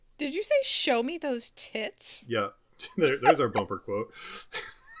Did you say show me those tits? Yeah. There's our bumper quote.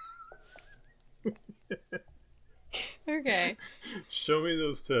 Okay. Show me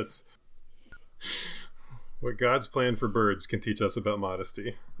those tits. What God's plan for birds can teach us about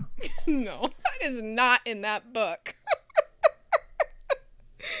modesty. No, that is not in that book.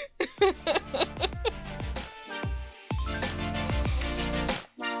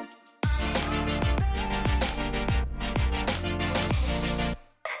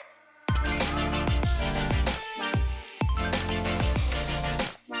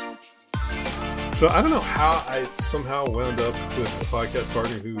 So I don't know how I somehow wound up with a podcast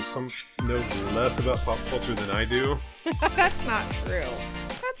partner who knows less about pop culture than I do. That's not true.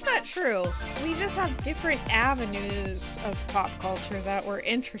 That's not true. We just have different avenues of pop culture that we're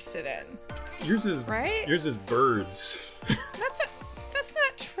interested in. Yours is right. Yours is birds. That's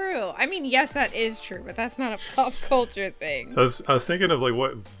not true. I mean, yes, that is true, but that's not a pop culture thing. So I was thinking of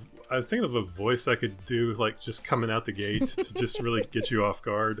I was thinking of a voice I could do, like just coming out the gate to just really get you off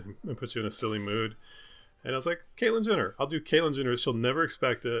guard and put you in a silly mood. And I was like, Caitlyn Jenner. I'll do Caitlyn Jenner. She'll never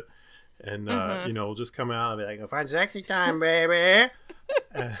expect it. And, we'll just come out and be like, go find sexy time, baby.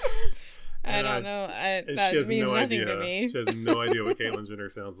 I don't know. That means no nothing idea. to me. She has no idea what Caitlyn Jenner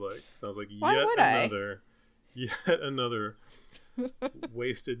sounds like. Sounds like Why would yet another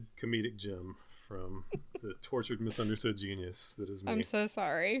wasted comedic gem from the tortured, misunderstood genius that is me. I'm so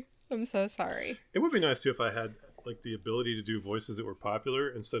sorry. It would be nice too if I had like the ability to do voices that were popular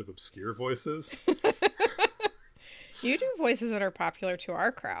instead of obscure voices. You do voices that are popular to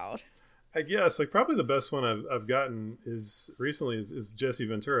our crowd. I guess like probably the best one I've gotten is Jesse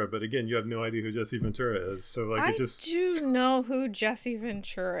Ventura, but again, you have no idea who Jesse Ventura is, so like I do know who Jesse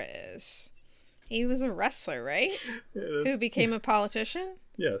Ventura is. He was a wrestler, right? Yeah, who became a politician?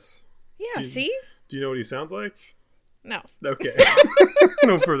 Yes. Yeah. See? Do you know what he sounds like? No. Okay.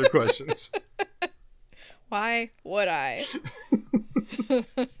 No further questions. Why would I?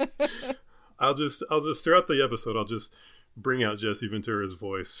 I'll just throughout the episode I'll just bring out Jesse Ventura's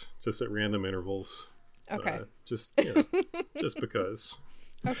voice just at random intervals. Okay. Just because.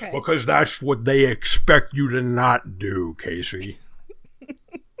 Okay. Because that's what they expect you to not do, Casey.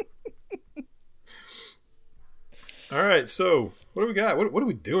 All right, so what do we got? What are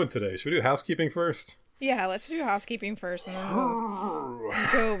we doing today? Should we do housekeeping first? Yeah, let's do housekeeping first, and then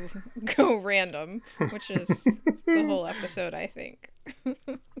we'll go random, which is the whole episode, I think.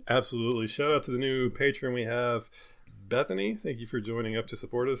 Absolutely. Shout out to the new patron we have, Bethany. Thank you for joining up to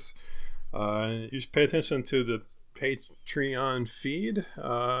support us. You should pay attention to the Patreon feed.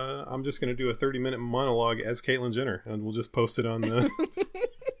 I'm just going to do a 30-minute monologue as Caitlyn Jenner, and we'll just post it on the...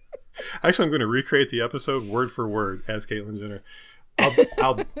 Actually, I'm going to recreate the episode word for word as Caitlyn Jenner.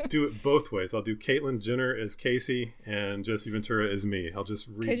 I'll do it both ways. I'll do Caitlyn Jenner as Casey and Jesse Ventura as me. I'll just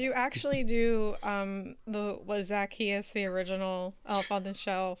read. Could you actually do was Zacchaeus the original Elf on the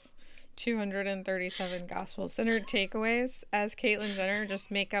Shelf 237 gospel centered takeaways as Caitlyn Jenner?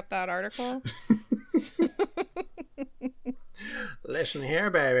 Just make up that article. Listen here,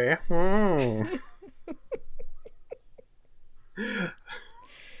 baby.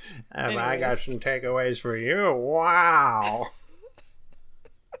 Have I got some takeaways for you? Wow.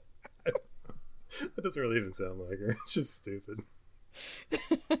 That doesn't really even sound like her. It's just stupid.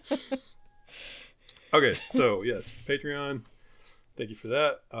 Okay, so yes, Patreon. Thank you for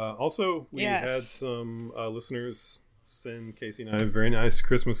that. Also, we had some listeners send Casey and I a very nice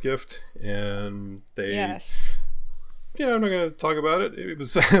Christmas gift, and they. Yes. Yeah, I'm not going to talk about it. It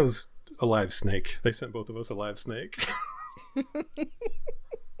was a live snake. They sent both of us a live snake.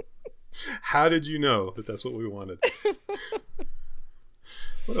 How did you know that that's what we wanted?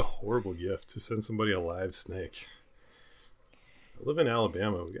 What a horrible gift to send somebody a live snake. I live in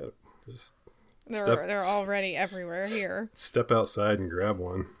Alabama. We got to just they're already everywhere here. Step outside and grab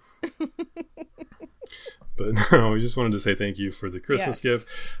one. But no, we just wanted to say thank you for the Christmas gift.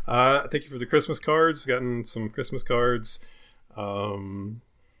 Thank you for the Christmas cards. Gotten some Christmas cards. Ken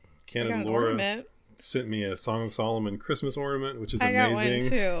and Laura sent me a Song of Solomon Christmas ornament, which is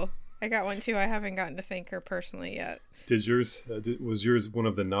amazing. I got one too. I haven't gotten to thank her personally yet. Did yours? Was yours one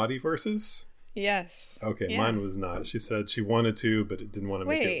of the naughty verses? Yes. Okay, yeah. Mine was not. She said she wanted to, but it didn't want to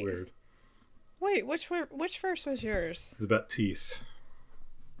make it weird. Wait, which verse was yours? It was about teeth.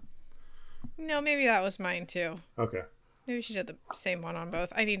 No, maybe that was mine too. Okay. Maybe she did the same one on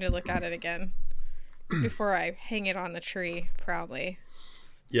both. I need to look at it again before I hang it on the tree proudly.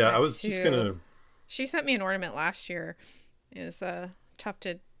 Yeah, I was just gonna. She sent me an ornament last year. It was a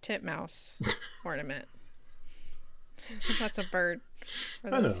tufted titmouse ornament. That's a bird. For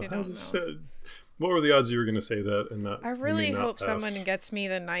those who don't know. What were the odds you were going to say that and not? I really hope have? someone gets me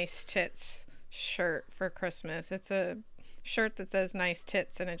the Nice Tits shirt for Christmas. It's a shirt that says Nice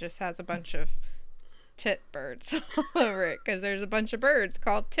Tits, and it just has a bunch of tit birds all over it, because there's a bunch of birds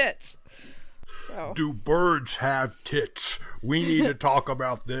called tits. So Do birds have tits? We need to talk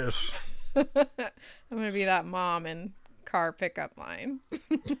about this. I'm going to be that mom in car pickup line.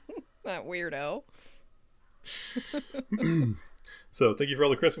 That weirdo. So thank you for all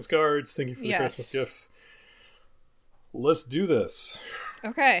the Christmas cards. Thank you for the Christmas gifts. Let's do this.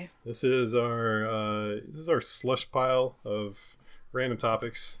 Okay. This is our slush pile of random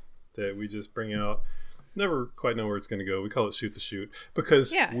topics that we just bring out. Never quite know where it's going to go. We call it shoot the shoot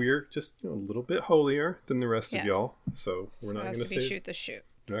because we're just a little bit holier than the rest of y'all. So we're not going to say shoot the shoot.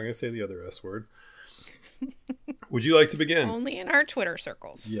 We're not going to say the other S word. Would you like to begin? Only in our Twitter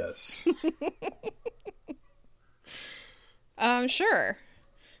circles. Yes. Sure.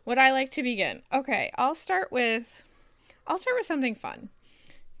 Would I like to begin? Okay, I'll start with something fun,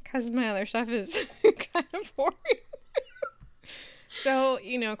 because my other stuff is kind of boring. So,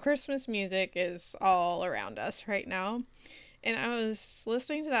 Christmas music is all around us right now. And I was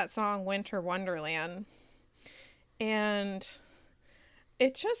listening to that song, Winter Wonderland. And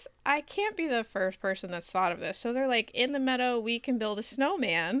I can't be the first person that's thought of this. So they're like, in the meadow, we can build a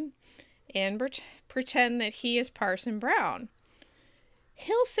snowman and pretend that he is Parson Brown.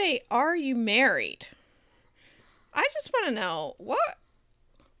 He'll say, "Are you married?" I just want to know, what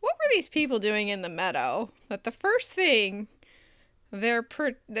were these people doing in the meadow that the first thing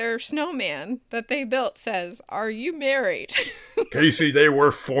their snowman that they built says, "Are you married?" Casey, they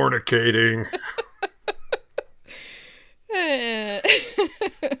were fornicating. They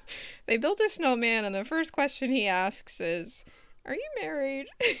built a snowman, and the first question he asks is, "Are you married?"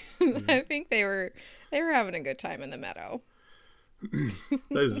 I think they were having a good time in the meadow.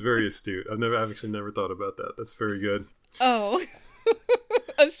 That is very astute. I've actually never thought about that. That's very good. Oh.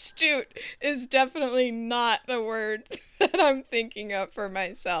 Astute is definitely not the word that I'm thinking of for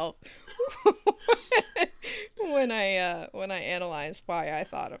myself when I analyze why I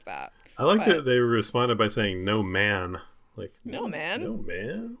thought of that. I like that they responded by saying "no man." Like, no man. No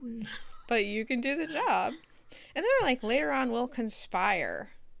man. But you can do the job. And then they're like, later on we'll conspire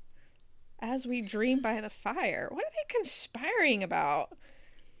as we dream by the fire. What are they conspiring about?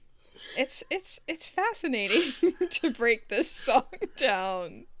 It's fascinating to break this song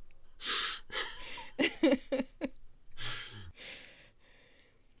down.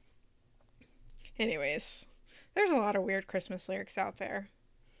 Anyways, there's a lot of weird Christmas lyrics out there.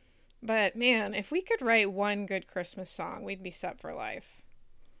 But man, if we could write one good Christmas song, we'd be set for life.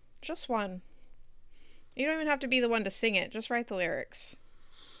 Just one. You don't even have to be the one to sing it. Just write the lyrics.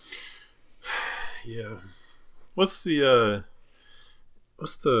 Yeah. What's the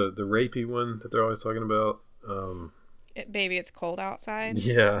rapey one that they're always talking about? Baby, It's Cold Outside.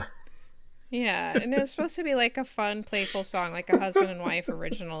 Yeah. Yeah, and it was supposed to be like a fun, playful song, like a husband and wife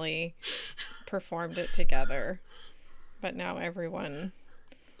originally performed it together. But now everyone,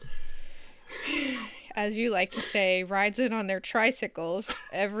 as you like to say, rides in on their tricycles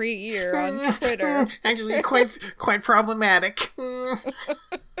every year on Twitter. Actually, quite problematic.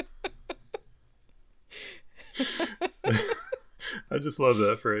 I just love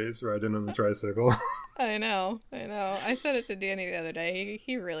that phrase, riding on the tricycle. I know. I said it to Danny the other day.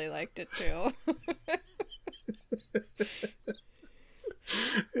 He really liked it too.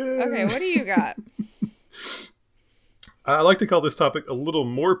 Okay, what do you got? I like to call this topic a little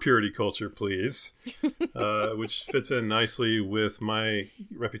more purity culture, please, which fits in nicely with my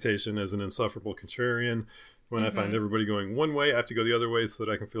reputation as an insufferable contrarian. When I find everybody going one way, I have to go the other way so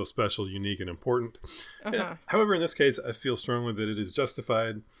that I can feel special, unique, and important. Yeah. However, in this case, I feel strongly that it is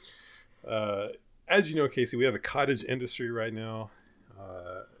justified. As you know, Casey, we have a cottage industry right now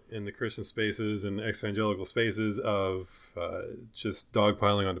in the Christian spaces and evangelical spaces of just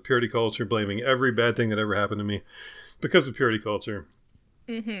dogpiling onto purity culture, blaming every bad thing that ever happened to me because of purity culture.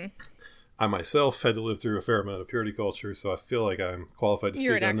 Mm-hmm. I myself had to live through a fair amount of purity culture, so I feel like I'm qualified to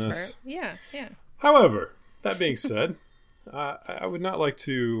speak on this. Yeah. However, that being said, I would not like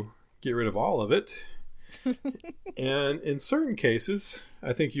to get rid of all of it. And in certain cases,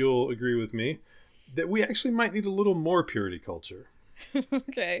 I think you'll agree with me, that we actually might need a little more purity culture.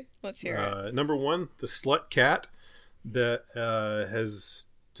 Okay, let's hear it. Number one, the slut cat that has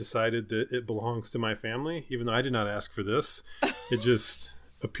decided that it belongs to my family, even though I did not ask for this. It just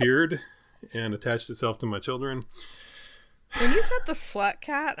appeared and attached itself to my children. When you said the slut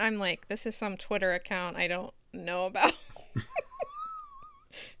cat, I'm like, this is some Twitter account I don't know about.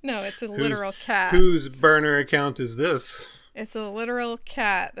 No, it's a literal cat. Whose burner account is this? It's a literal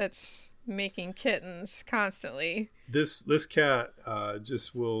cat that's making kittens constantly. This cat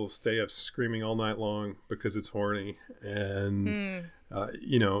just will stay up screaming all night long because it's horny, and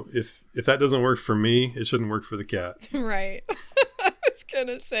you know, if that doesn't work for me, it shouldn't work for the cat. Right. I was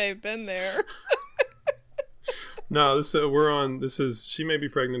gonna say, been there. No, we're on. This is she may be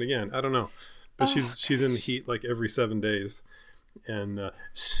pregnant again. I don't know, but she's in the heat like every 7 days, and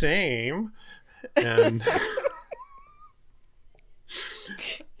same, and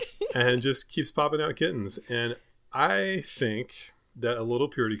and just keeps popping out kittens. And I think that a little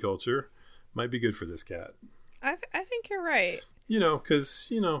purity culture might be good for this cat. I think you're right. You know, because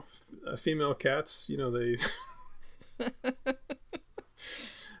you know, female cats, you know, they.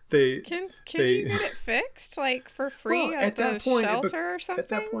 Can you get it fixed like for free at the shelter or something? At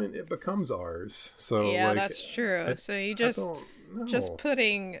that point, it becomes ours. So yeah, like, that's true. So you just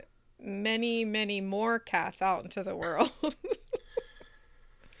putting many more cats out into the world.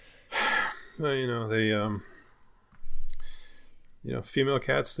 Well, you know they you know, female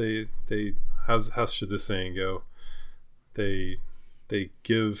cats they how should this saying go? They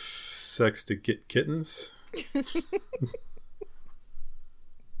give sex to get kittens.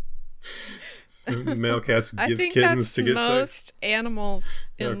 Male cats give kittens to get sex. Most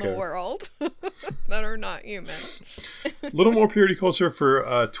animals in the world that are not human. A little more purity culture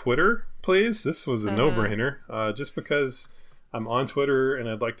for Twitter, please. This was a no-brainer. Just because I'm on Twitter and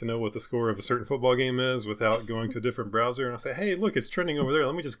I'd like to know what the score of a certain football game is without going to a different browser, and I'll say, hey, look, it's trending over there.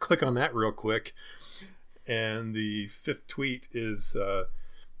 Let me just click on that real quick. And the fifth tweet is,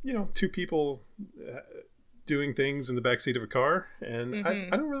 you know, two people doing things in the backseat of a car, and I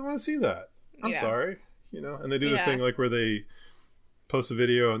don't really want to see that. I'm sorry, you know. And they do the thing like where they post a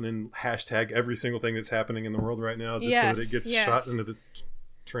video and then hashtag every single thing that's happening in the world right now, just so that it gets shot into the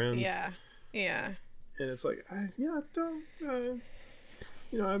trends. Yeah. And it's like, don't. You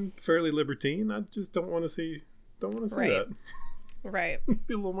know, I'm fairly libertine. I just don't want to see that. Right.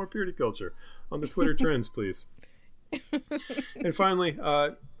 Be a little more purity culture on the Twitter trends, please. And finally,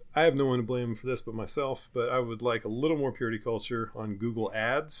 I have no one to blame for this but myself, but I would like a little more purity culture on Google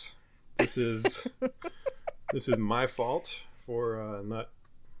Ads. This is my fault for not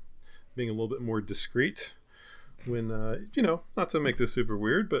being a little bit more discreet when you know, not to make this super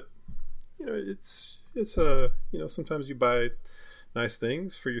weird, but you know, it's you know, sometimes you buy nice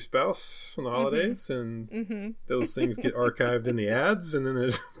things for your spouse on the holidays, and those things get archived in the ads, and then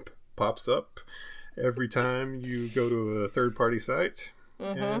it pops up every time you go to a third-party site.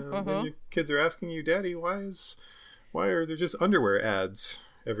 And then your kids are asking you, Daddy, why are there just underwear ads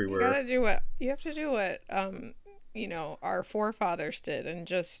everywhere? You have to do what you know, our forefathers did, and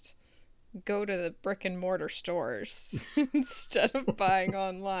just go to the brick and mortar stores instead of buying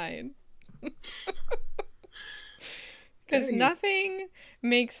online. Because nothing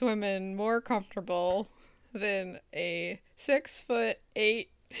makes women more comfortable than a 6'8"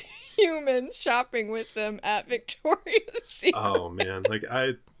 human shopping with them at Victoria's Secret. Oh man, like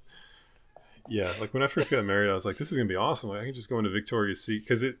when I first got married, I was like, this is gonna be awesome. Like, I can just go into Victoria's Secret,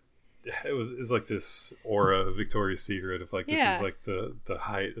 because it's like this aura of Victoria's Secret of like, this is like the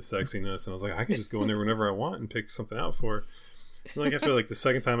height of sexiness, and I was like, I can just go in there whenever I want and pick something out for her. And like after like the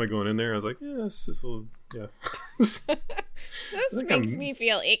second time I going in there, I was like, yeah, it's just a little, this makes me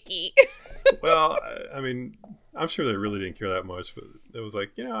feel icky. Well, I mean, I'm sure they really didn't care that much, but it was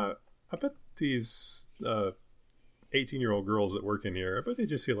like, you know, I bet these 18-year-old girls that work in here, I bet they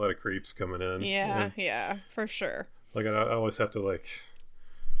just see a lot of creeps coming in. Yeah, for sure. Like, I always have to like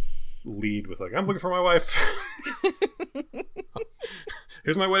lead with like, I'm looking for my wife.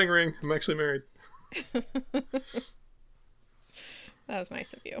 Here's my wedding ring. I'm actually married. That was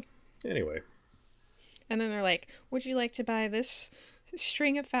nice of you. Anyway. And then they're like, would you like to buy this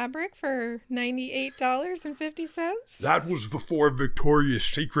string of fabric for $98.50? That was before Victoria's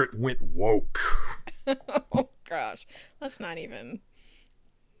Secret went woke. Oh gosh. Let's not even.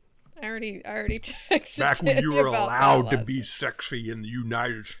 I already texted back when you were allowed to be sexy in the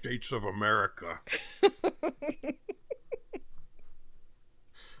United States of America.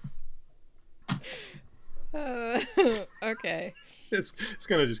 Okay. It's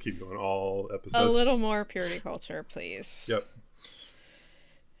gonna just keep going all episodes. A little more purity culture, please. Yep.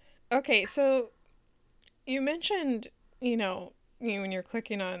 Okay, so you mentioned, you know, when you're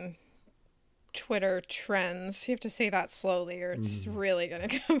clicking on Twitter trends, you have to say that slowly or it's really gonna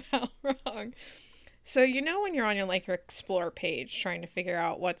come out wrong. So you know when you're on your Explore page trying to figure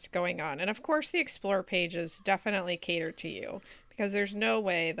out what's going on, and of course the Explore page is definitely catered to you, because there's no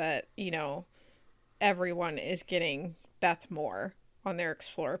way that, you know, everyone is getting Beth Moore on their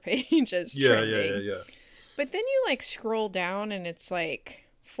Explore page as trending. Yeah. But then you like scroll down and it's like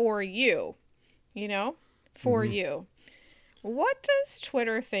for you, for you. What does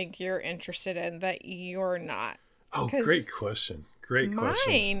Twitter think you're interested in that you're not? Oh, great question. Great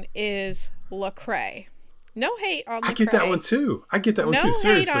question. Mine is Lecrae. No hate on Lecrae. I get that one too. No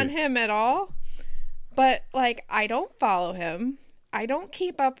Seriously. hate on him at all. But, like, I don't follow him. I don't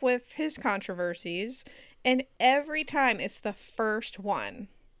keep up with his controversies. And every time it's the first one.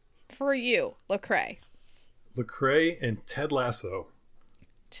 For you, Lecrae. Lecrae and Ted Lasso.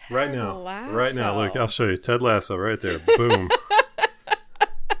 Ted Lasso. Lasso. Look, I'll show you. Ted Lasso right there. Boom.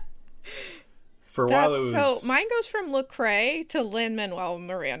 For a while it was... So mine goes from Lecrae to Lin-Manuel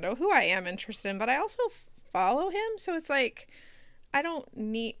Miranda, who I am interested in, but I also follow him. So it's like, I don't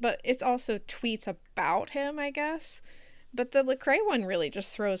need... But it's also tweets about him, I guess. But the Lecrae one really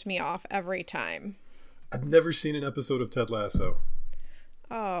just throws me off every time. I've never seen an episode of Ted Lasso.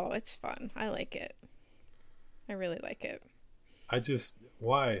 Oh, it's fun. I like it. I really like it.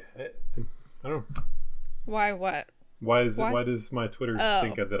 Why? I don't know. Why what? Why does my Twitter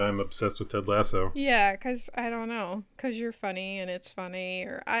think that I'm obsessed with Ted Lasso? Yeah, because I don't know. Because you're funny and it's funny,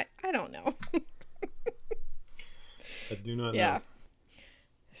 or I don't know. I do not know. Yeah.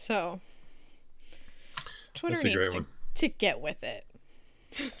 So, Twitter needs to get with it.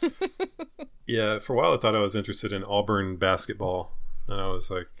 Yeah, for a while I thought I was interested in Auburn basketball. And I was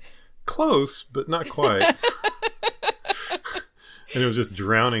like, close, but not quite. And it was just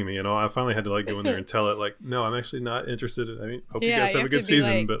drowning me, I finally had to like go in there and tell it like, no, I'm actually not interested. Hope you guys have a good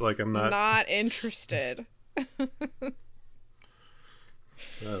season, like, but like I'm not interested. I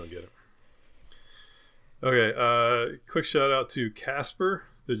don't get it. Okay, quick shout out to Casper,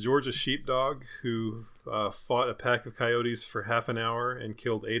 the Georgia sheepdog who fought a pack of coyotes for half an hour and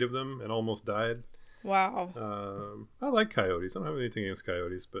killed 8 of them and almost died. Wow. I like coyotes. I don't have anything against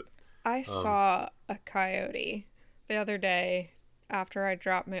coyotes, but I saw a coyote the other day. After I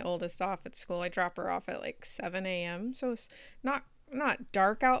dropped my oldest off at school, I drop her off at like 7 a.m. So it's not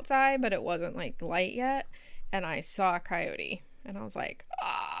dark outside, but it wasn't like light yet. And I saw a coyote and I was like,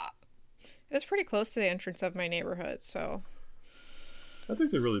 ah. It was pretty close to the entrance of my neighborhood. So I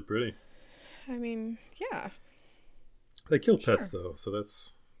think they're really pretty. I mean, yeah. They kill pets though. So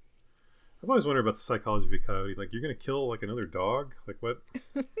that's, I've always wondered about the psychology of a coyote. Like, you're going to kill like another dog? Like what?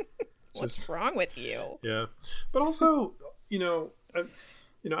 What's wrong with you? Yeah. But also,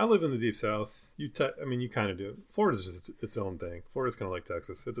 I live in the deep south. You kind of do. Florida's just its own thing. Florida's kind of like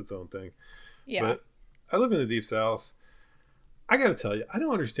Texas. It's its own thing. Yeah. But I live in the deep south. I got to tell you, I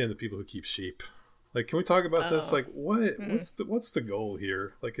don't understand the people who keep sheep. Like, can we talk about this? Like, what's the goal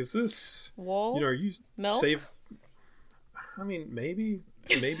here? Like, is this wool? Are you milk? Maybe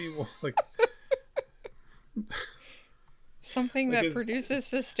like something that produces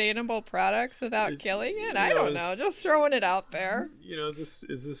sustainable products without killing it? I don't know. Just throwing it out there. Is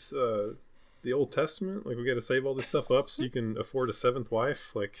this the Old Testament? Like, we got to save all this stuff up so you can afford a 7th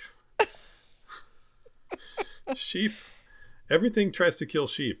wife? Like, sheep. Everything tries to kill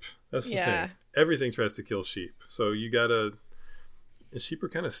sheep. That's the thing. Everything tries to kill sheep. So you gotta. Sheep are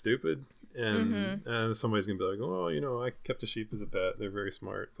kind of stupid, and somebody's gonna be like, "Oh, I kept a sheep as a pet. They're very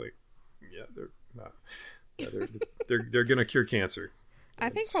smart." It's like, yeah, they're not. Yeah, they're gonna cure cancer. I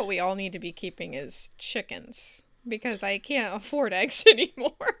think what we all need to be keeping is chickens because I can't afford eggs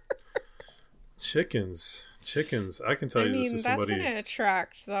anymore. Chickens. I can tell you this is somebody. That's gonna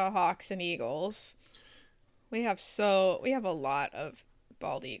attract the hawks and eagles. We have a lot of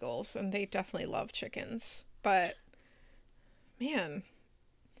bald eagles, and they definitely love chickens. But man,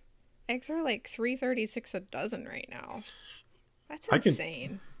 eggs are like $3.36 a dozen right now. That's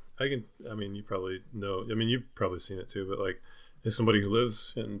insane. You probably know. You've probably seen it too. But like, as somebody who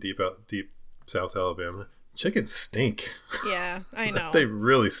lives in deep South Alabama, chickens stink. Yeah, I know. They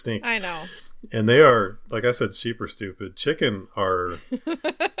really stink. I know. And they are, like I said, sheep are stupid. Chicken are,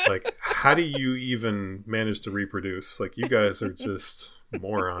 like, how do you even manage to reproduce? Like, you guys are just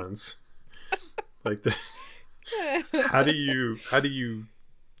morons. Like, how do you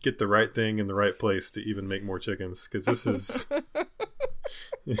get the right thing in the right place to even make more chickens? Because this is,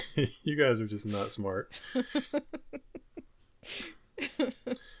 you guys are just not smart.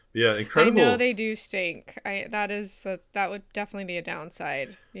 Yeah, incredible. I know they do stink. That would definitely be a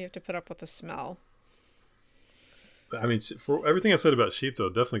downside. You have to put up with the smell. For everything I said about sheep, though,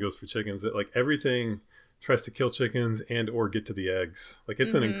 it definitely goes for chickens. That like everything tries to kill chickens and or get to the eggs. Like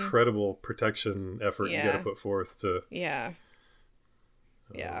it's an incredible protection effort you got to put forth to. Yeah.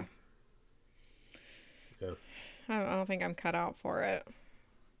 Yeah. I don't think I'm cut out for it.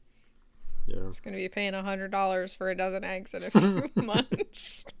 Yeah. I'm just going to be paying $100 for a dozen eggs in a few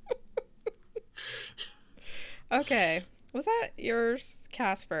months. Okay. Was that yours,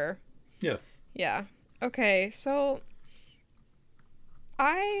 Casper? Yeah. Yeah. Okay, so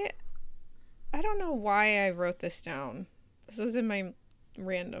I don't know why I wrote this down. This was in my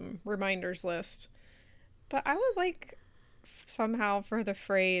random reminders list. But I would like somehow for the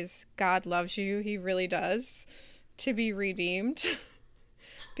phrase "God loves you, he really does" to be redeemed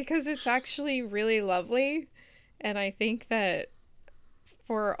because it's actually really lovely, and I think that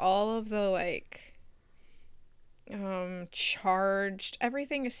for all of the like charged,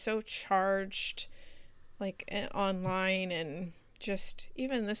 everything is so charged like online, and just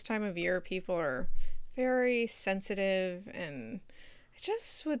even this time of year people are very sensitive, and I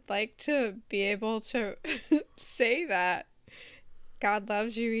just would like to be able to say that God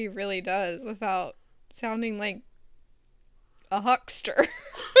loves you, he really does, without sounding like a huckster.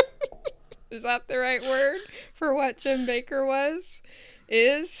 Is that the right word for what Jim Bakker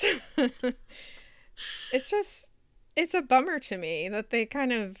is? It's a bummer to me that they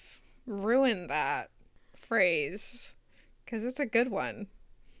kind of ruined that phrase, because it's a good one.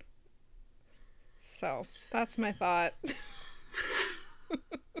 So that's my thought.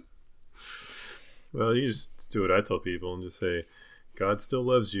 Well, you just do what I tell people and just say, God still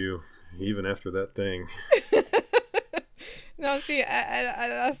loves you, even after that thing. No, see, I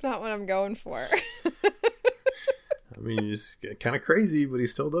that's not what I'm going for. I mean, he's kind of crazy, but he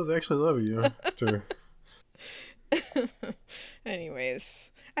still does actually love you. After...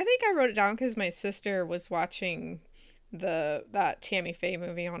 Anyways, I think I wrote it down because my sister was watching that Tammy Faye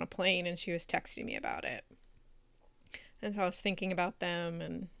movie on a plane, and she was texting me about it. And so I was thinking about them,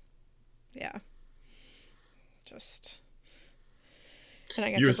 and yeah. And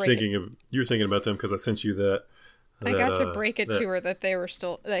I got to break you were thinking about them because I sent you that. I got to break it to her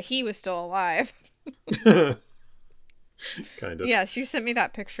that he was still alive. Kind of. Yeah, she sent me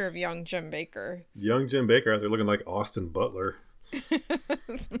that picture of young Jim Bakker. Young Jim Bakker out there looking like Austin Butler.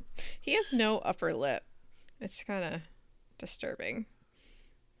 He has no upper lip. It's kind of disturbing.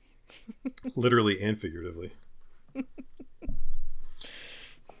 Literally and figuratively.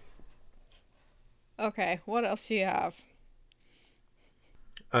 Okay, what else do you have?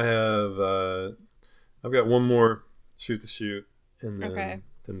 I've got one more shoot to shoot, and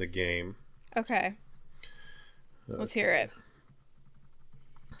then the game. Okay. Let's hear it.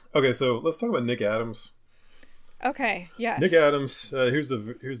 Okay, so let's talk about Nick Adams. Okay, yes. Nick Adams, here's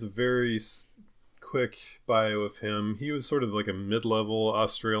the very quick bio of him. He was sort of like a mid-level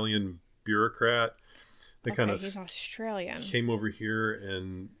Australian bureaucrat that kind of he's Australian. Came over here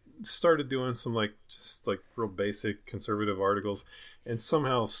and started doing some just real basic conservative articles, and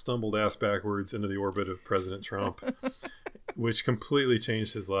somehow stumbled ass backwards into the orbit of President Trump, which completely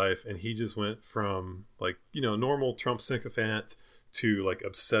changed his life. And he just went from normal Trump sycophant to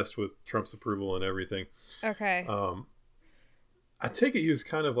obsessed with Trump's approval and everything. Okay. I take it he was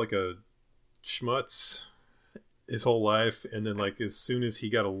kind of like a schmutz his whole life, and then as soon as he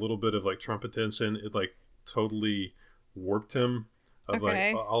got a little bit of Trump attention, it totally warped him.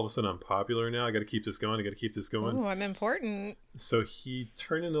 All of a sudden I'm popular now. I got to keep this going. Oh, I'm important. So he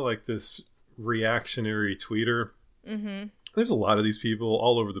turned into this reactionary tweeter. Mm-hmm. There's a lot of these people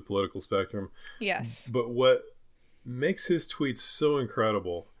all over the political spectrum. Yes. But what makes his tweets so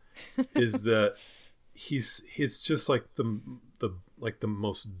incredible is that he's just the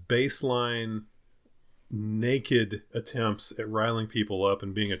most baseline naked attempts at riling people up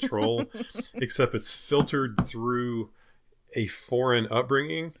and being a troll, except it's filtered through a foreign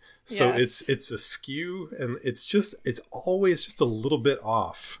upbringing, so yes. it's askew, and it's always just a little bit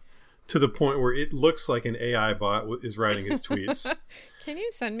off, to the point where it looks like an AI bot is writing his tweets. Can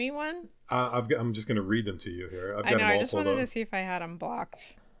you send me one? I'm just going to read them to you here. I know. I just wanted to see if I had them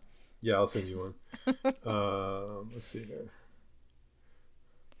blocked. Yeah, I'll send you one. Let's see here.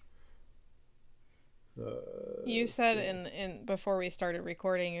 You said in before we started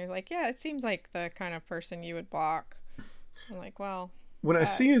recording, you're like, yeah, it seems like the kind of person you would block. I'm like, well, when I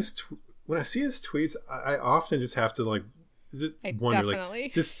see his tweets, I often just have to wonder,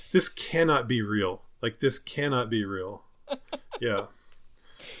 definitely. This cannot be real. This cannot be real. Yeah,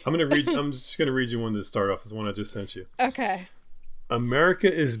 I'm just gonna read you one to start off. This one I just sent you. Okay.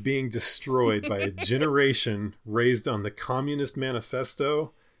 America is being destroyed by a generation raised on the Communist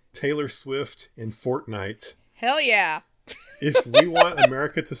Manifesto, Taylor Swift, and Fortnite. Hell yeah. If we want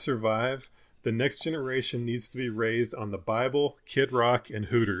America to survive, the next generation needs to be raised on the Bible, Kid Rock, and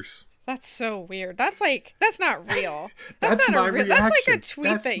Hooters. That's so weird. That's not real. That's not my reaction. That's like a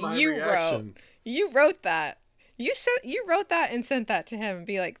tweet that you wrote. You wrote that. You wrote that and sent that to him and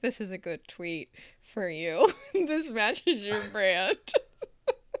be like, this is a good tweet for you. This matches your brand.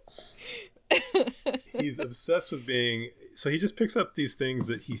 He's obsessed with being so he just picks up these things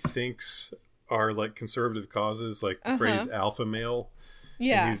that he thinks are like conservative causes, like the phrase alpha male.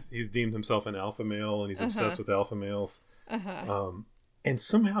 Yeah. And he's deemed himself an alpha male, and he's obsessed with alpha males. And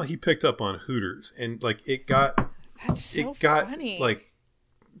somehow he picked up on Hooters, and like it got funny. Like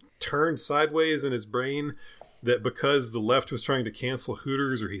turned sideways in his brain that because the left was trying to cancel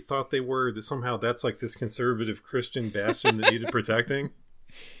Hooters, or he thought they were, that somehow that's like this conservative Christian bastion that needed protecting.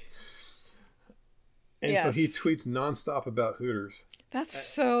 And so he tweets nonstop about Hooters. That's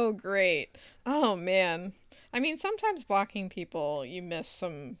so great. Oh, man. I mean, sometimes blocking people, you miss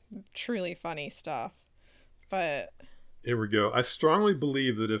some truly funny stuff. But here we go. I strongly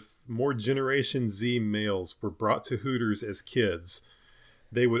believe that if more Generation Z males were brought to Hooters as kids,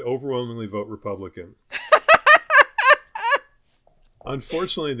 they would overwhelmingly vote Republican.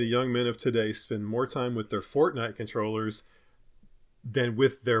 Unfortunately, the young men of today spend more time with their Fortnite controllers than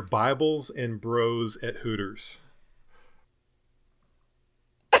with their Bibles and bros at Hooters.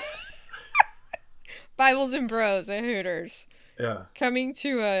 Bibles and bros at Hooters. Yeah. Coming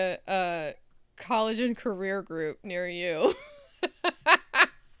to a college and career group near you.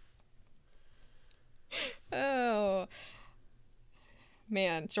 Oh.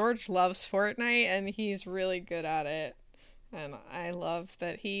 Man, George loves Fortnite, and he's really good at it. And I love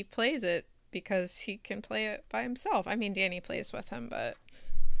that he plays it because he can play it by himself. I mean, Danny plays with him, but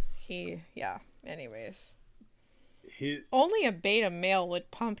anyways. Only a beta male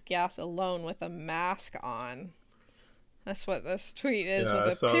would pump gas alone with a mask on. That's what this tweet is,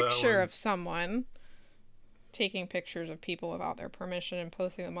 with a picture of someone taking pictures of people without their permission and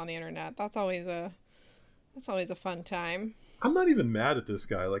posting them on the internet. That's always a fun time. I'm not even mad at this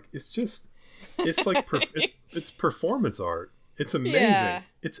guy. Like, it's like it's performance art. It's amazing. Yeah.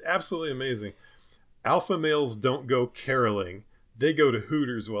 It's absolutely amazing. Alpha males don't go caroling. They go to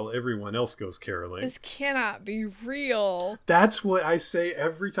Hooters while everyone else goes caroling. This cannot be real. That's what I say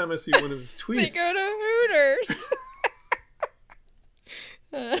every time I see one of his tweets. They go to Hooters.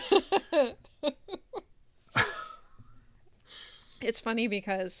 It's funny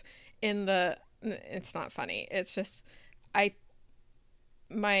because it's not funny. It's just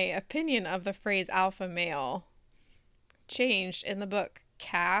my opinion of the phrase alpha male changed in the book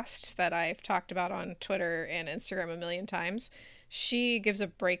Caste that I've talked about on Twitter and Instagram a million times. She gives a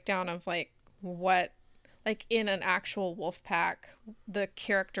breakdown of what in an actual wolf pack, the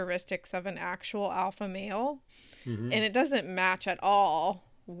characteristics of an actual alpha male. Mm-hmm. And it doesn't match at all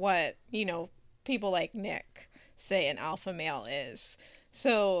what, people like Nick say an alpha male is.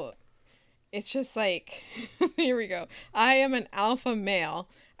 So it's just like, here we go. I am an alpha male.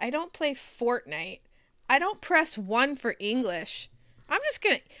 I don't play Fortnite. I don't press 1 for English. I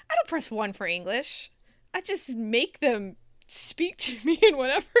don't press 1 for English. I just make them speak to me in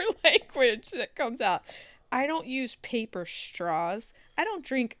whatever language that comes out. I don't use paper straws. I don't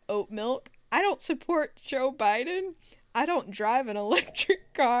drink oat milk. I don't support Joe Biden. I don't drive an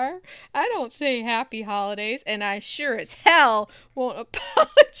electric car. I don't say happy holidays. And I sure as hell won't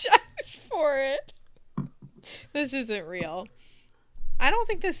apologize for it. This isn't real. I don't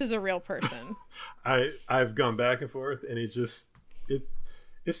think this is a real person. I've gone back and forth, and it's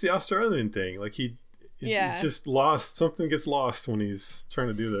the Australian thing. Like he's just lost. Something gets lost when he's trying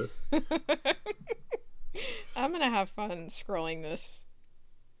to do this. I'm gonna have fun scrolling this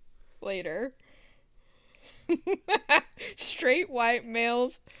later. Straight white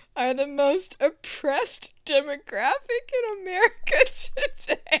males are the most oppressed demographic in America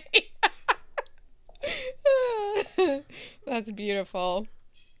today. That's beautiful.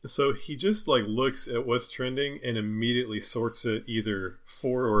 So he just looks at what's trending and immediately sorts it either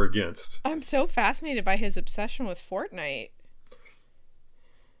for or against. I'm so fascinated by his obsession with Fortnite.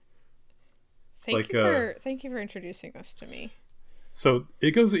 Thank you for introducing this to me. So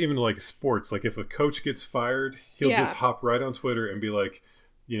it goes even to sports. Like if a coach gets fired, he'll just hop right on Twitter and be like,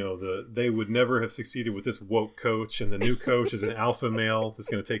 they would never have succeeded with this woke coach, and the new coach is an alpha male that's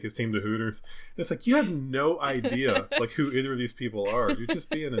going to take his team to Hooters. And it's like, you have no idea who either of these people are. You're just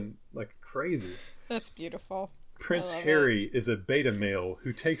being crazy. That's beautiful. Prince Harry is a beta male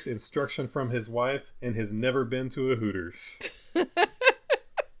who takes instruction from his wife and has never been to a Hooters.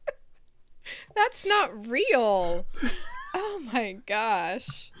 That's not real. Oh my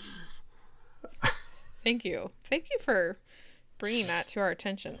gosh. Thank you for bringing that to our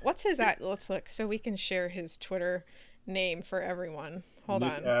attention. What's his let's look so we can share his Twitter name for everyone. Hold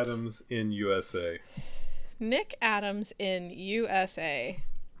on. Nick Adams in USA. Nick Adams in USA.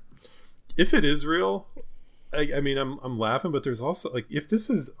 If it is real, I mean, I'm laughing, but there's also if this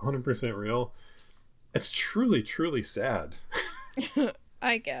is 100% real, it's truly, truly sad.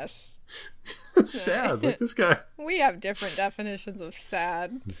 I guess. Sad, like this guy. We have different definitions of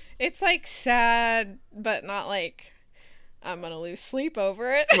sad. It's like sad, but not like I'm gonna lose sleep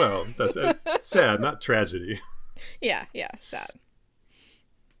over it. Well, that's sad, not tragedy. Yeah, sad.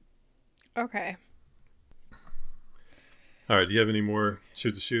 Okay. All right, do you have any more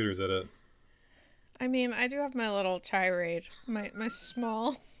shoot the shoot, or is that it? I mean, I do have my little tirade, my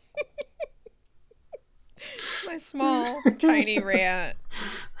small, my small tiny rant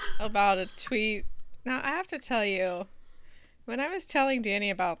about a tweet. Now I have to tell you, when I was telling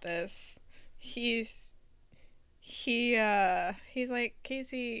Danny about this, he's like,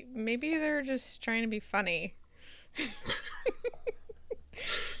 Casey, maybe they're just trying to be funny.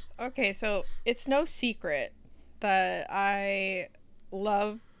 Okay, so it's no secret that I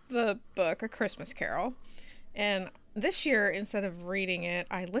love the book A Christmas Carol, and this year, instead of reading it,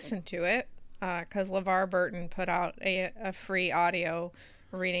 I listened to it because LeVar Burton put out a free audio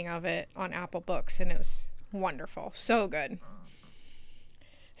reading of it on Apple Books, and it was wonderful, so good.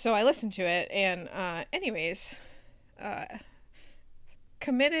 So I listened to it, and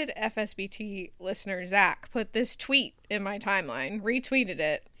committed FSBT listener Zach put this tweet in my timeline, retweeted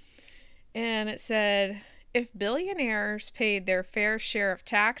it, and it said, if billionaires paid their fair share of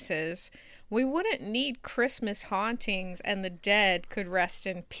taxes, we wouldn't need Christmas hauntings and the dead could rest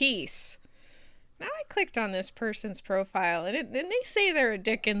in peace. Now I clicked on this person's profile, and they say they're a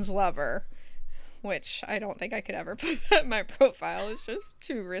Dickens lover, which I don't think I could ever put that in my profile. It's just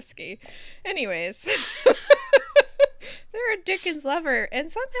too risky. Anyways, they're a Dickens lover, and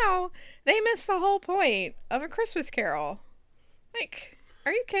somehow they miss the whole point of A Christmas Carol. Like,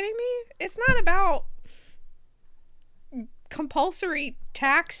 are you kidding me? It's not about compulsory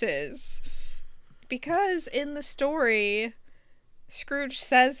taxes, because in the story Scrooge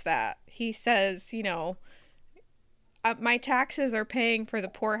says that. He says, my taxes are paying for the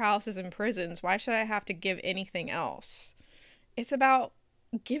poorhouses and prisons. Why should I have to give anything else? It's about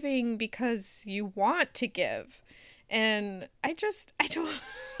giving because you want to give. And I don't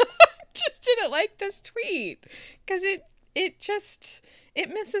just didn't like this tweet because it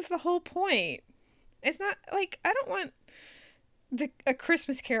misses the whole point. It's not like, I don't want A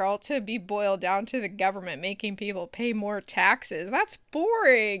Christmas Carol to be boiled down to the government making people pay more taxes. That's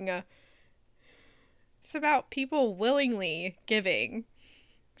boring. It's about people willingly giving,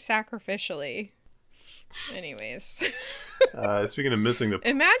 sacrificially. Anyways. Speaking of missing the...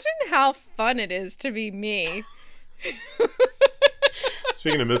 Imagine how fun it is to be me.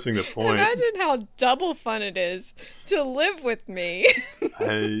 Speaking of missing the point... Imagine how double fun it is to live with me.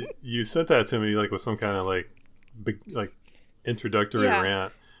 You sent that to me like with some kind of big introductory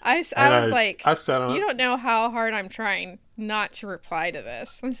rant. I was like, I sat on you don't know how hard I'm trying not to reply to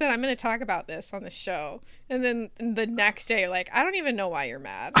this. I said, I'm going to talk about this on the show. And then the next day, you're like, I don't even know why you're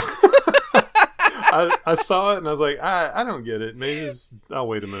mad. I saw it and I was like, I don't get it. Maybe I'll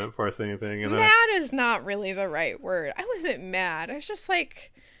wait a minute before I say anything. And mad is not really the right word. I wasn't mad. I was just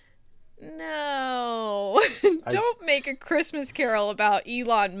like, no, don't make A Christmas Carol about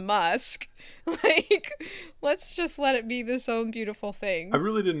Elon Musk. Let's just let it be this own beautiful thing. I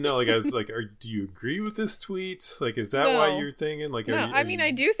really didn't know. I was like, do you agree with this tweet? Is that why you're thinking? No,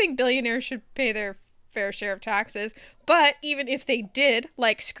 I do think billionaires should pay their fair share of taxes. But even if they did,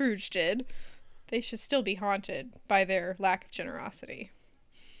 like Scrooge did, they should still be haunted by their lack of generosity.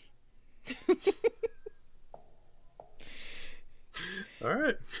 All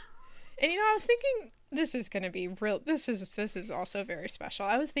right. And I was thinking this is going to be real. This is also very special.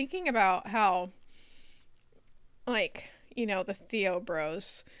 I was thinking about how, the Theo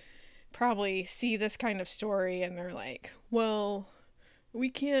bros probably see this kind of story and they're like, well, we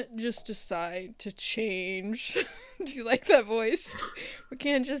can't just decide to change. Do you like that voice? We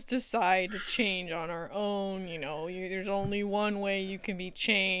can't just decide to change on our own. There's only one way you can be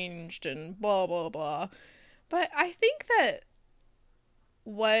changed and blah, blah, blah. But I think that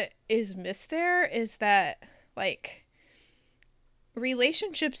what is missed there is that,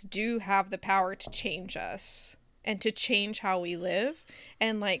 relationships do have the power to change us and to change how we live.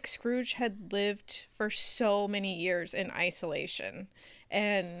 And, Scrooge had lived for so many years in isolation,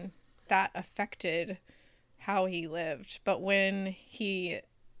 and that affected how he lived. But when he,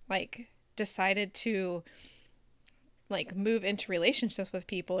 decided to move into relationships with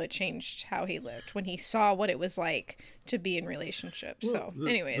people, it changed how he lived when he saw what it was like to be in relationships. Well,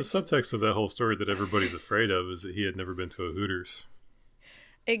 anyways, the subtext of that whole story that everybody's afraid of is that he had never been to a Hooters.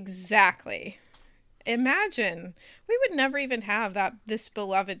 Exactly. Imagine we would never even have this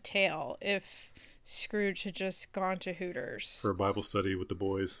beloved tale if Scrooge had just gone to Hooters for a Bible study with the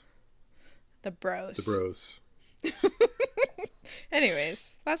boys, the bros.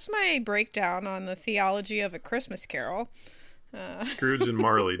 Anyways, that's my breakdown on the theology of A Christmas Carol. Scrooge and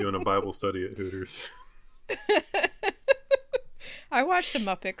Marley doing a Bible study at Hooters. I watched A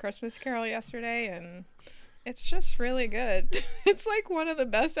Muppet Christmas Carol yesterday, and it's just really good. It's like one of the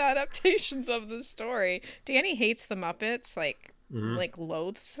best adaptations of the story. Danny hates the Muppets, like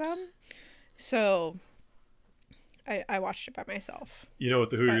loathes them. So I watched it by myself. You know what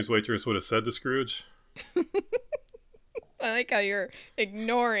the Hooters waitress would have said to Scrooge? I like how you're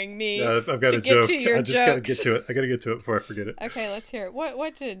ignoring me. Yeah, I've got a joke. I just got to get to it. I got to get to it before I forget it. Okay, let's hear it.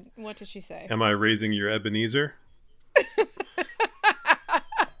 What did she say? Am I raising your Ebenezer?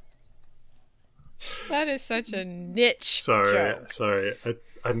 That is such a niche joke. Sorry.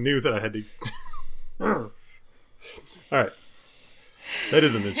 I knew that I had to. All right. That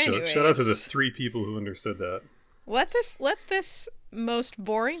is a niche joke. Shout out to the 3 people who understood that. Let this most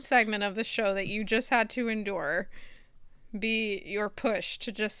boring segment of the show that you just had to endure be your push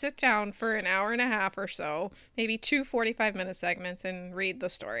to just sit down for an hour and a half or so, maybe 2 45-minute segments, and read the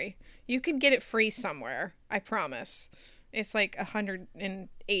story. You can get it free somewhere, I promise. It's like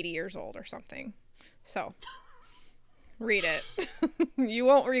 180 years old or something. So, read it. You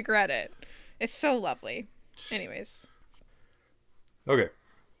won't regret it. It's so lovely. Anyways. Okay.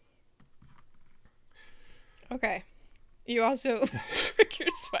 You also took your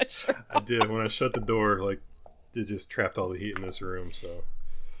sweatshirt off. I did. When I shut the door, like, it just trapped all the heat in this room, so.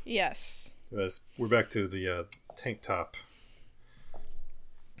 Yes. We're back to the tank top.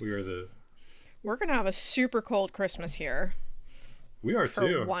 We're going to have a super cold Christmas here. We are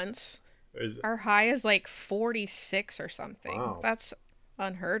too. For once. Our high is like 46 or something. Wow. That's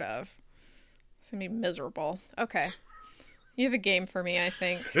unheard of. It's going to be miserable. Okay. You have a game for me, I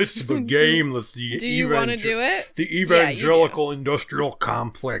think. It's the game that do you want to do it? The evangelical industrial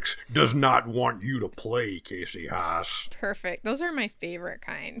complex does not want you to play, Casey Haas. Perfect. Those are my favorite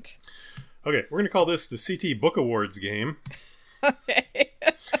kind. Okay, we're going to call this the CT Book Awards game. Okay.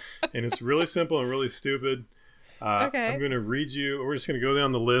 And it's really simple and really stupid. Okay. I'm going to read you. We're just going to go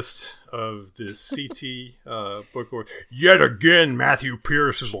down the list of the CT Book Award. Yet again, Matthew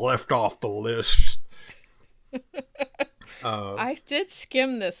Pierce is left off the list. I did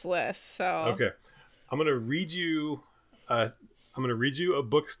skim this list, so okay. I'm going to read you. I'm going to read you a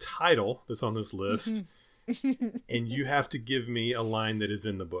book's title that's on this list, and you have to give me a line that is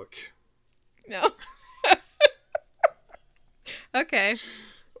in the book. No. Okay.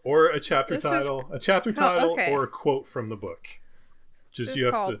 Or a chapter title, okay. or a quote from the book. Just this you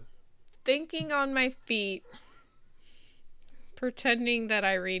have called to. Thinking on My Feet, pretending that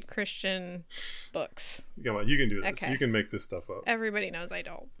I read Christian books. Come on, you can do this. Okay. You can make this stuff up. Everybody knows I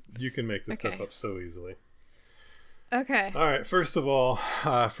don't. You can make this stuff up so easily. Okay. All right. First of all,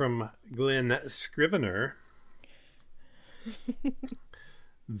 from Glenn Scrivener,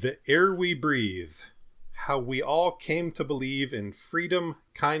 The Air We Breathe. How we all came to believe in freedom,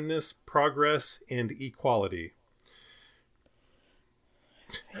 kindness, progress, and equality.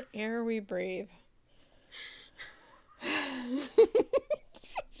 The air we breathe.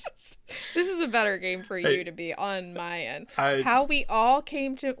 This is a better game for you to be on my end. How we all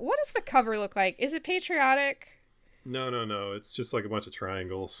came to... What does the cover look like? Is it patriotic? No. It's just like a bunch of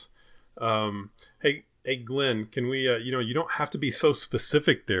triangles. Hey, Glenn, can we, you don't have to be so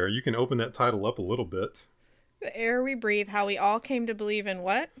specific there. You can open that title up a little bit. The air we breathe, how we all came to believe in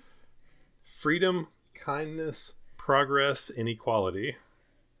what? Freedom, kindness, progress, and equality.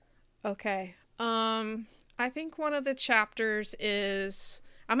 Okay. I think one of the chapters is...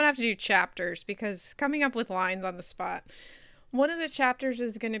 I'm going to have to do chapters because coming up with lines on the spot. One of the chapters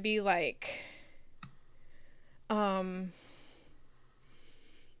is going to be like... that...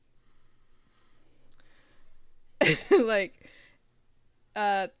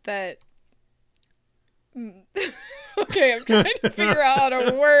 Okay, I'm trying to figure out how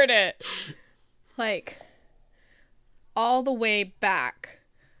to word it. Like, all the way back.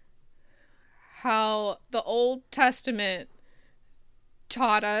 How the Old Testament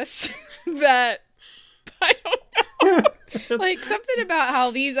taught us that... I don't know. Like, something about how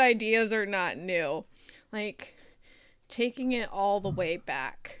these ideas are not new. Like, taking it all the way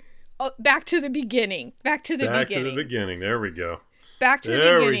back. Oh, back to the beginning. Back to the beginning. There we go. Back to the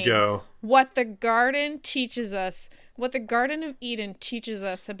beginning. There we go. What the garden teaches us, what the Garden of Eden teaches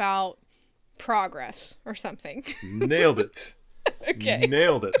us about progress or something. Nailed it. Okay.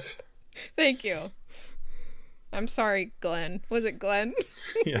 Nailed it. Thank you. I'm sorry, Glenn. Was it Glenn?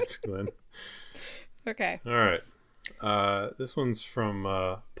 Yes, Glenn. Okay. All right. This one's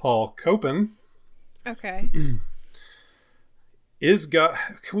from Paul Copen. Okay. Is God...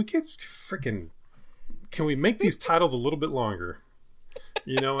 Can we get freaking can we make these titles a little bit longer?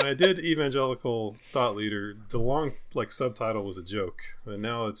 You know, when I did Evangelical Thought Leader, the long subtitle was a joke, and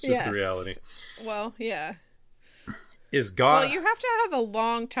now it's just the reality. Well, yeah. Is God? Well, you have to have a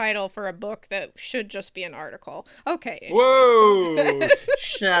long title for a book that should just be an article. Okay. Anyways. Whoa!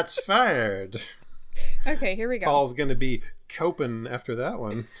 Shots fired. Okay, here we go. Paul's gonna be coping after that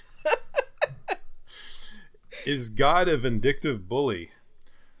one. Is God a vindictive bully?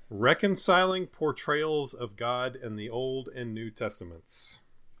 Reconciling portrayals of God in the Old and New Testaments.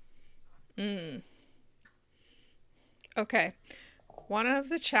 Okay. One of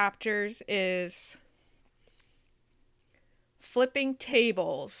the chapters is flipping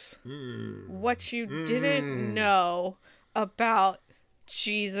tables. What you didn't know about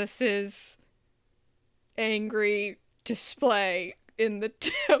Jesus's angry display in the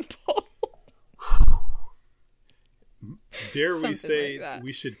temple. Dare we Something say like that.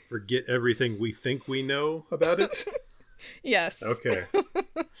 we should forget everything we think we know about it? Yes. Okay.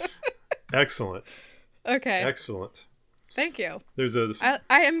 Excellent. Okay. Excellent. Thank you. There's a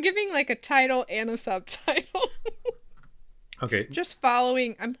I am giving like a title and a subtitle. okay.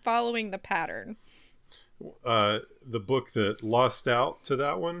 I'm following the pattern. The book that lost out to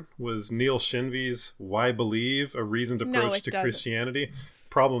that one was Neil Shenvi's Why Believe? A Reasoned Approach to doesn't. Christianity.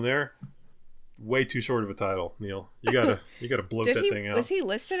 Problem there, way too short of a title, Neil. You gotta bloat that thing out. Was he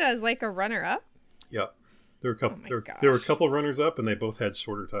listed as like a runner-up? Yeah. There were a couple my there were a gosh. couple runners up and they both had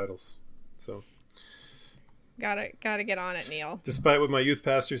shorter titles. So Gotta get on it, Neil. despite what my youth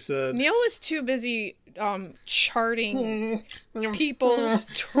pastor said, Neil was too busy charting people's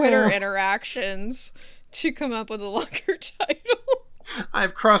Twitter interactions to come up with a longer title.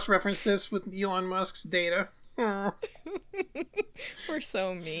 I've cross-referenced this with Elon Musk's data. We're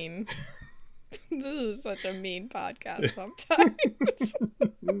so mean. This is such a mean podcast sometimes.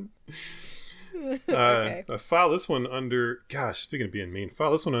 Okay. File this one under. Gosh, speaking of being mean,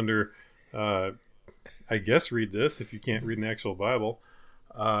 file this one under. I guess read this if you can't read an actual Bible.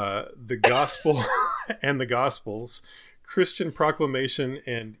 The Gospel and the Gospels, Christian Proclamation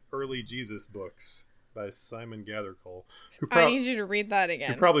and Early Jesus Books by Simon Gathercole, I need you to read that who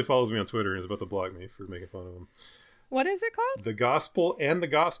again. probably follows me on Twitter and is about to block me for making fun of him. What is it called? The Gospel and the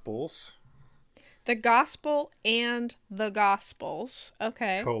Gospels, The Gospel and the Gospels.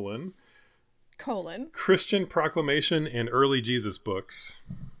 Okay. colon, Christian Proclamation and Early Jesus Books.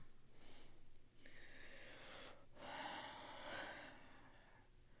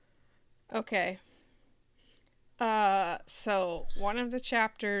 Okay. So one of the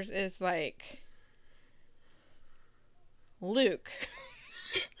chapters is like Luke.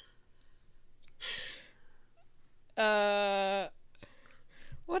 What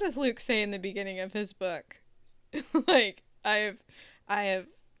does Luke say in the beginning of his book? Like, I have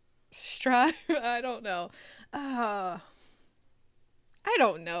strive. I don't know. I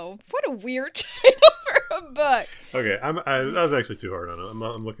don't know. What a weird title for a book. Okay, I was actually too hard on it.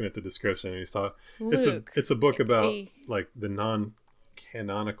 I'm looking at the description and he's thought Luke, it's a book about like the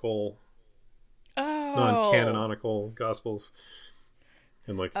non-canonical gospels,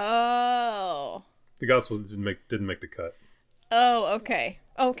 and like Oh. the gospels didn't make the cut. Oh, okay.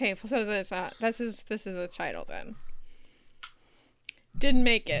 Okay, so this is the title then. Didn't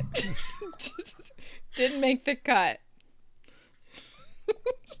make it. Didn't make the cut.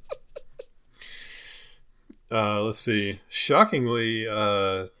 Let's see. Shockingly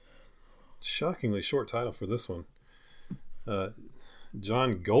short title for this one.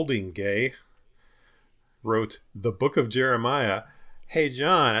 John Goldingay wrote The Book of Jeremiah. Hey,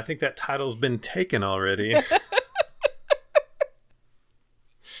 John, I think that title's been taken already. It's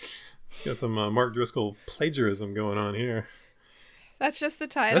got some Mark Driscoll plagiarism going on here. That's just the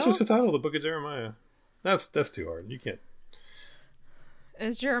title? That's just the title, The Book of Jeremiah. That's too hard. You can't.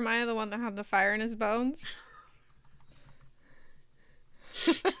 Is Jeremiah the one that had the fire in his bones?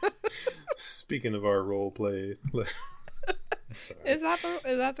 Speaking of our role play, sorry. Is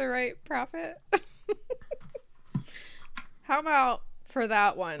that the right prophet? How about for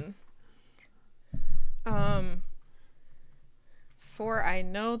that one? For I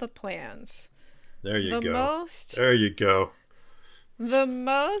know the plans. There you go. Most There you go. The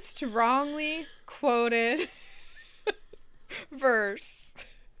most wrongly quoted verse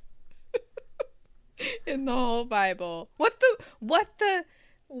in the whole Bible. What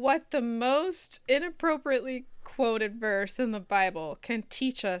the most inappropriately quoted verse in the Bible can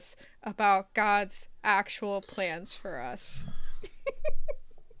teach us about God's actual plans for us.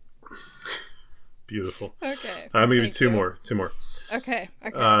 Beautiful. Okay. I'm gonna give you thank two you. more. Two more. Okay.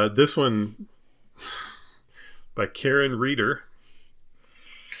 This one by Karen Reeder.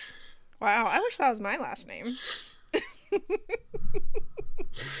 Wow, I wish that was my last name.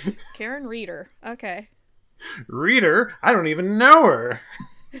 Karen Reeder. Okay. Reader? I don't even know her.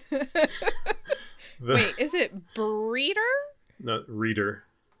 Wait, is it Breeder? No, Reader.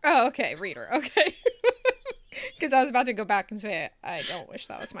 Oh, okay, Reeder. Okay. Because I was about to go back and say I don't wish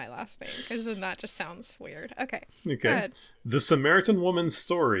that was my last name, because then that just sounds weird. Okay. Okay. Go ahead. The Samaritan Woman's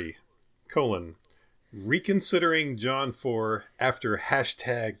Story, reconsidering John 4 after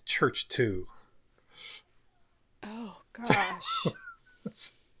hashtag Church 2. Oh, gosh.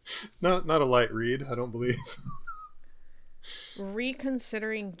 That's not a light read, I don't believe.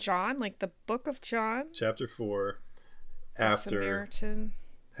 Reconsidering John, like the Book of John? Chapter 4 The after Samaritan.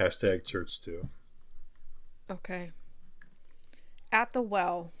 hashtag Church 2. Okay. At the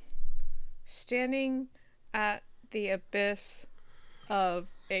well, standing at the abyss of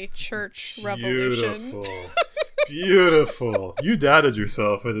a church revolution. Beautiful. Beautiful. You doubted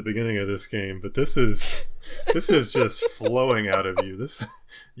yourself at the beginning of this game, but this is just flowing out of you.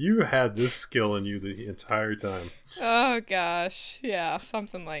 You had this skill in you the entire time. Oh gosh, yeah,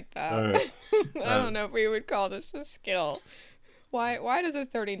 something like that. All right. I don't know if we would call this a skill. Why does a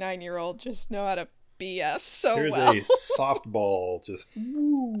 39-year-old just know how to BS so Here's well? a softball just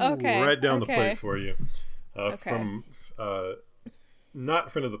Okay, right down the okay. plate for you. Okay. From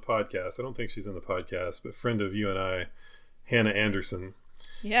not friend of the podcast. I don't think she's in the podcast, but friend of you and I, Hannah Anderson.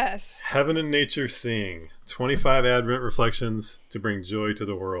 Yes. Heaven and Nature Sing. 25 Advent reflections to bring joy to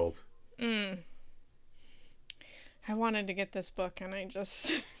the world. I wanted to get this book and I just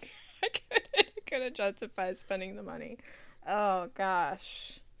I couldn't justify spending the money. Oh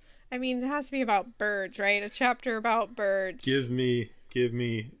gosh. I mean, it has to be about birds, right? A chapter about birds. Give it to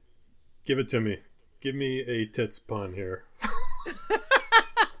me. Give me a tits pun here.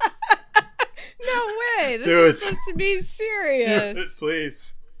 No way. This Do is it. supposed to be serious. Do it,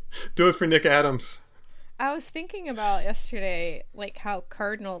 please. Do it for Nick Adams. I was thinking about yesterday, like how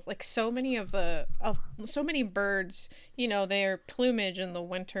cardinals, like so many birds, you know, their plumage in the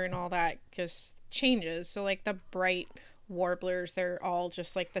winter and all that just changes. So like the bright warblers, they're all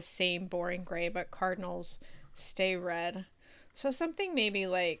just like the same boring gray, but cardinals stay red. So something maybe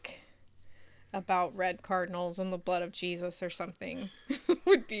like about red cardinals and the blood of Jesus or something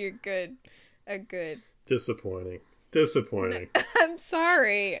would be a good. Disappointing. I'm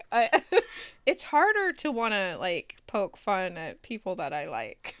sorry. It's harder to want to like poke fun at people that I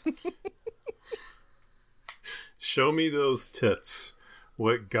like. Show me those tits.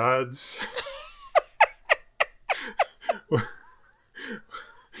 What God's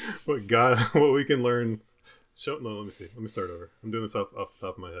what we can learn. Let me see. Let me start over. I'm doing this off the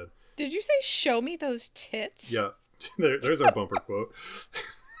top of my head. Did you say show me those tits? Yeah. There's our bumper quote.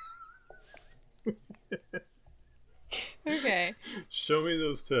 Okay. Show me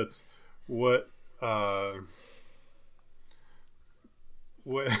those tits. What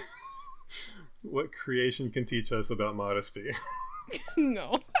creation can teach us about modesty?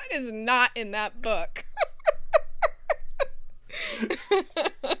 No, that is not in that book.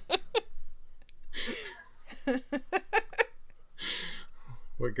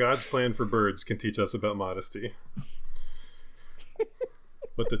 What God's plan for birds can teach us about modesty.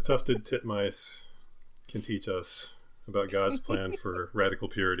 What the tufted titmice can teach us about God's plan for radical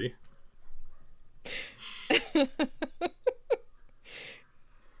purity. I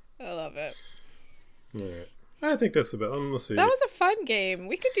love it. All right. I think that's about. Let's see. That was a fun game.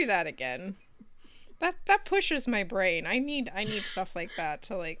 We could do that again. That pushes my brain. I need stuff like that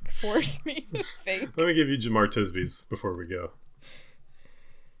to like force me to think. Let me give you Jamar Tisby's before we go.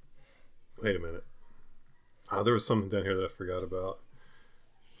 Wait a minute. Oh, there was something down here that I forgot about.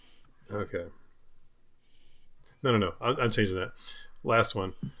 Okay. No. I'm changing that. Last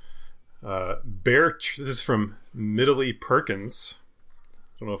one. This is from Middley Perkins.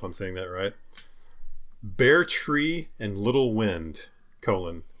 I don't know if I'm saying that right. Bear Tree and Little Wind,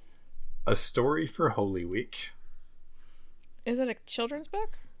 a story for Holy Week. Is it a children's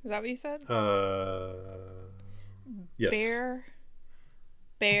book? Is that what you said? Yes.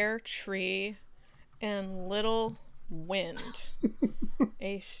 Bear Tree and Little Wind.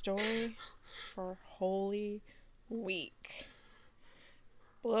 A story for Holy Week.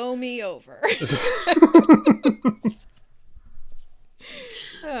 Blow me over.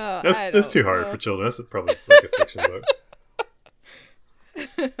 That's too hard for children. That's probably like a fiction book.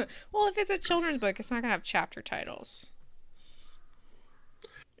 Well, if it's a children's book, it's not going to have chapter titles.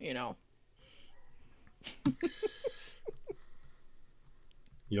 You know.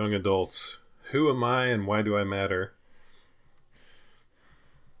 Young adults. Who am I and why do I matter?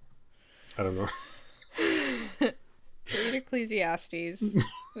 I don't know. Read a Ecclesiastes.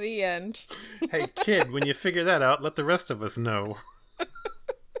 The end. Hey, kid, when you figure that out, let the rest of us know.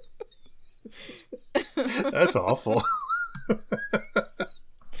 That's awful.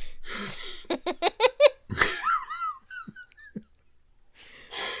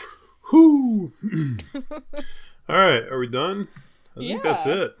 Whoo! All right, are we done? I think that's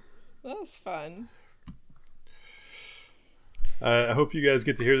it. That was fun. I hope you guys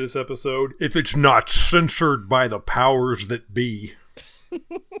get to hear this episode. If it's not censored by the powers that be.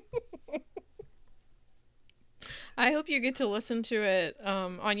 I hope you get to listen to it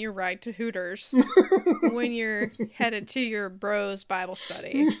on your ride to Hooters when you're headed to your bros Bible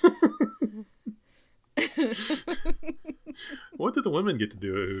study. What did the women get to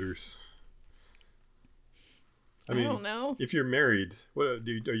do at Hooters? I don't know. If you're married, are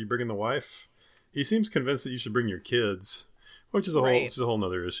you bringing the wife? He seems convinced that you should bring your kids, which is a whole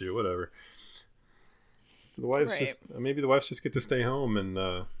nother issue. Whatever. So the wives maybe the wives just get to stay home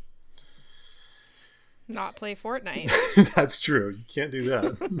and not play Fortnite. That's true. You can't do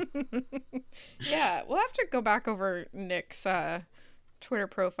that. Yeah, we'll have to go back over Nick's Twitter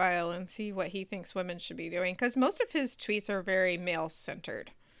profile and see what he thinks women should be doing, because most of his tweets are very male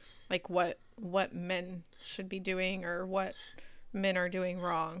centered, like what men should be doing or what men are doing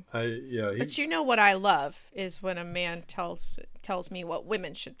wrong. But you know what I love is when a man tells me what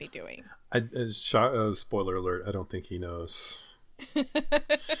women should be doing. Spoiler alert, I don't think he knows. I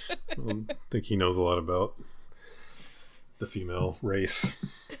don't think he knows a lot about the female race.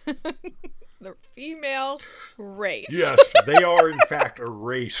 The female race. Yes, they are in fact a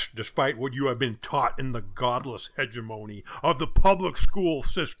race, despite what you have been taught in the godless hegemony of the public school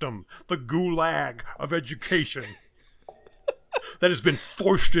system, the gulag of education that has been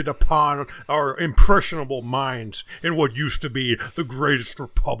foisted upon our impressionable minds in what used to be the greatest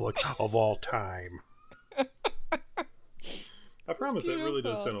republic of all time. I promise it really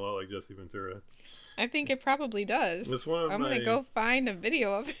does sound a lot like Jesse Ventura. I think it probably does. I'm going to go find a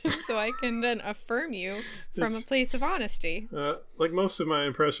video of him so I can then affirm you from a place of honesty. Like most of my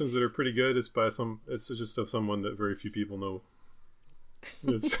impressions that are pretty good, it's just of someone that very few people know.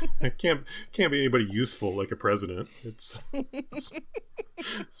 It can't be anybody useful like a president. It's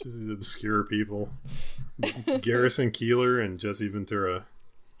just these obscure people. Garrison Keillor and Jesse Ventura.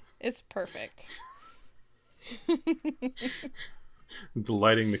 It's perfect.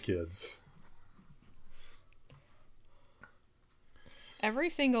 Delighting the kids.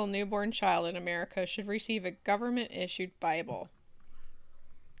 Every single newborn child in America should receive a government-issued Bible.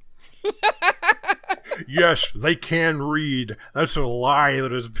 Yes, they can read. That's a lie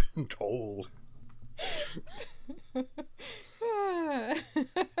that has been told.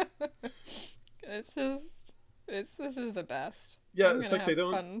 This is the best. Yeah, it's like they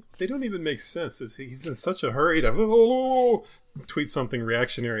don't even make sense. He's in such a hurry to tweet something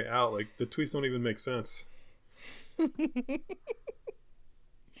reactionary out. Like the tweets don't even make sense.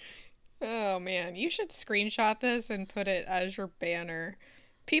 Oh man, you should screenshot this and put it as your banner.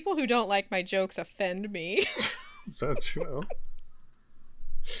 People who don't like my jokes offend me. That's true.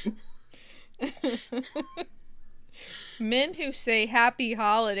 Men who say happy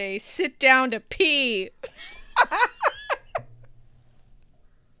holidays sit down to pee.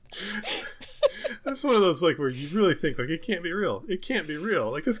 That's one of those like where you really think like it can't be real. It can't be real.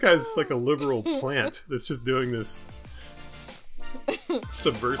 Like this guy's like a liberal plant that's just doing this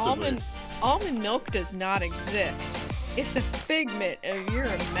subversively. Almond milk does not exist. It's a figment of your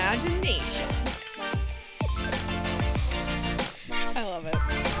imagination. I love it.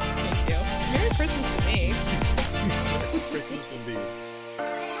 Thank you. Merry Christmas to me. Merry Christmas indeed.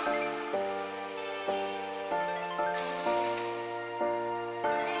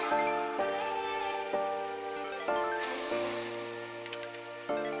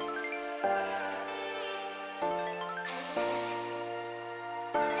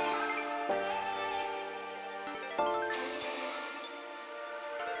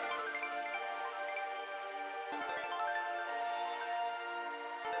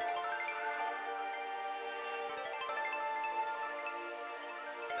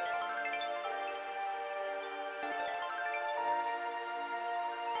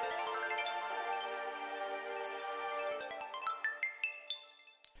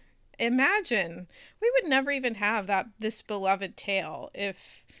 Imagine, we would never even have this beloved tale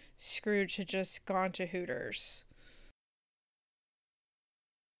if Scrooge had just gone to Hooters.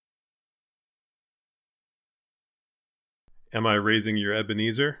 Am I raising your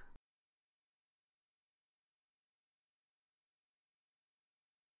Ebenezer?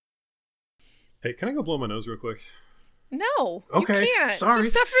 Hey, can I go blow my nose real quick? No, okay. You can't. Sorry.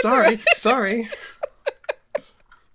 Just suffer through it. Sorry.